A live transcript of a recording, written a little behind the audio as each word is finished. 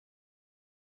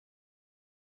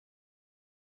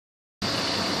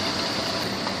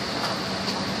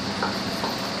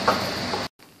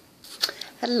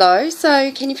Hello,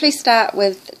 so can you please start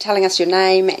with telling us your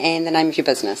name and the name of your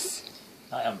business?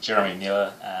 Hi, I'm Jeremy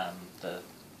Muir, I'm the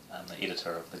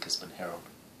editor of the Gisborne Herald.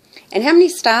 And how many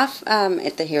staff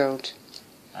at the Herald?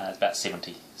 About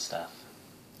 70 staff.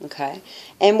 Okay.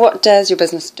 And what does your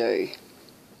business do?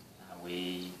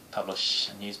 We publish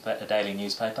a daily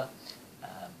newspaper,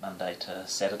 Monday to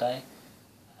Saturday.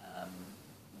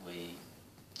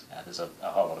 There's a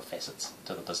whole lot of facets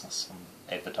to the business, from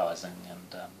advertising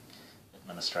and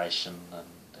administration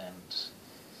and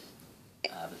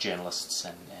the journalists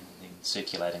and then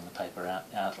circulating the paper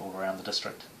out all around the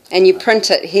district. And you print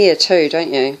it here too,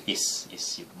 don't you? Yes,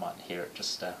 you might hear it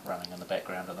just running in the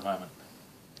background at the moment.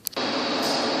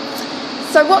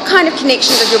 So what kind of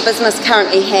connection does your business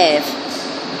currently have?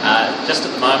 Just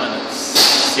at the moment it's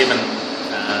 7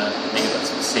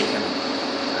 megabits per second,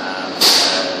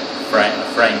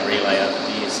 a frame relay over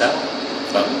DSL,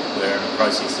 but we're in the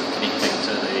process of connecting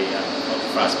to the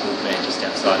fast broadband just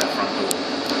outside our front door.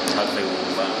 Hopefully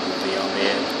we'll be on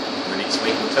there in the next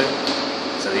week or two,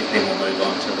 so then we'll move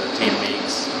on to the 10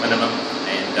 megs minimum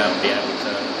and be able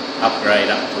to upgrade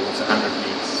up towards 100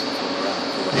 megs for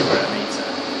whatever our needs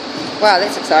are. Wow,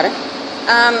 that's exciting.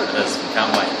 It is, we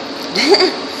can't wait.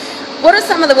 What are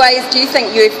some of the ways do you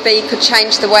think UFB could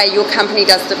change the way your company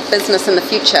does the business in the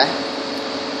future?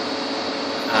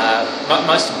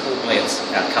 Most importantly, it's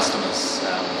our customers,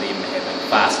 them having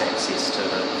fast access to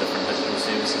the different digital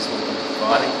services we've been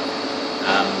providing.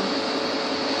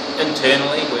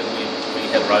 Internally, we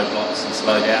have roadblocks and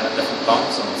slow down at different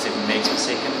times on 7 megs per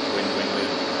second when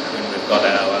we've got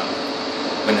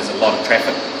when there's a lot of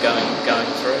traffic going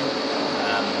through.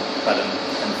 But in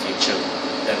the future,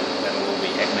 that'll all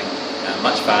be happening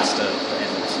much faster,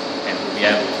 and we'll be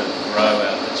able to grow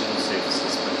our digital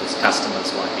services because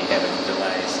customers won't be having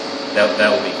delays. They'll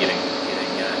be getting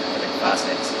fast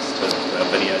access to our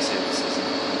video services and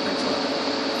things like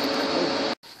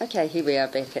that. Okay, here we are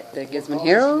back at the Gisborne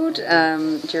Herald.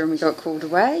 Jeremy got called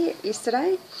away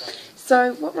yesterday.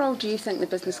 So what role do you think the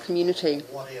business community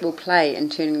will play in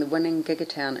turning the winning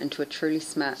gigatown into a truly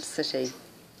smart city?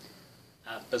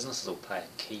 Businesses will play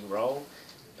a key role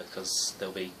because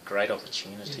there'll be great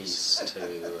opportunities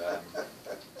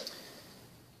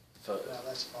for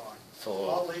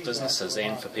businesses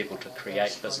and for people to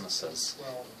create businesses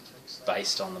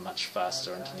based on the much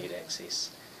faster internet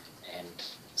access, and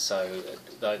so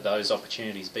those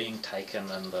opportunities being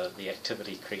taken and the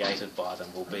activity created by them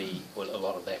a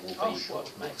lot of that will be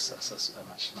what makes us a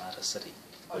much smarter city.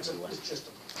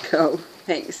 Cool,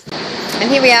 thanks. And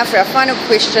here we are for our final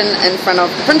question in front of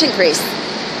the printing press.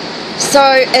 So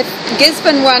if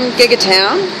Gisborne won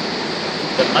Gigatown,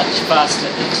 the much faster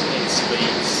internet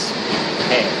speeds we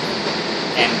have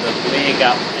and the leg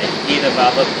up ahead of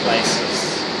other places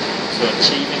to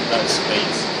achieving those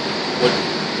speeds would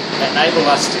enable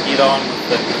us to get on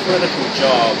with the critical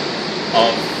job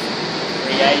of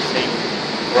creating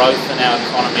growth in our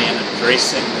economy and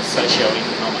addressing the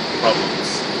socio-economic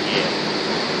problems here.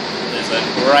 There's a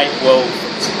great will for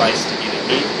this place to get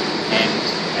ahead,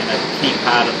 and a key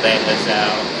part of that is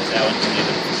our internet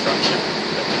infrastructure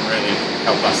that can really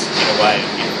help us get away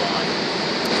and get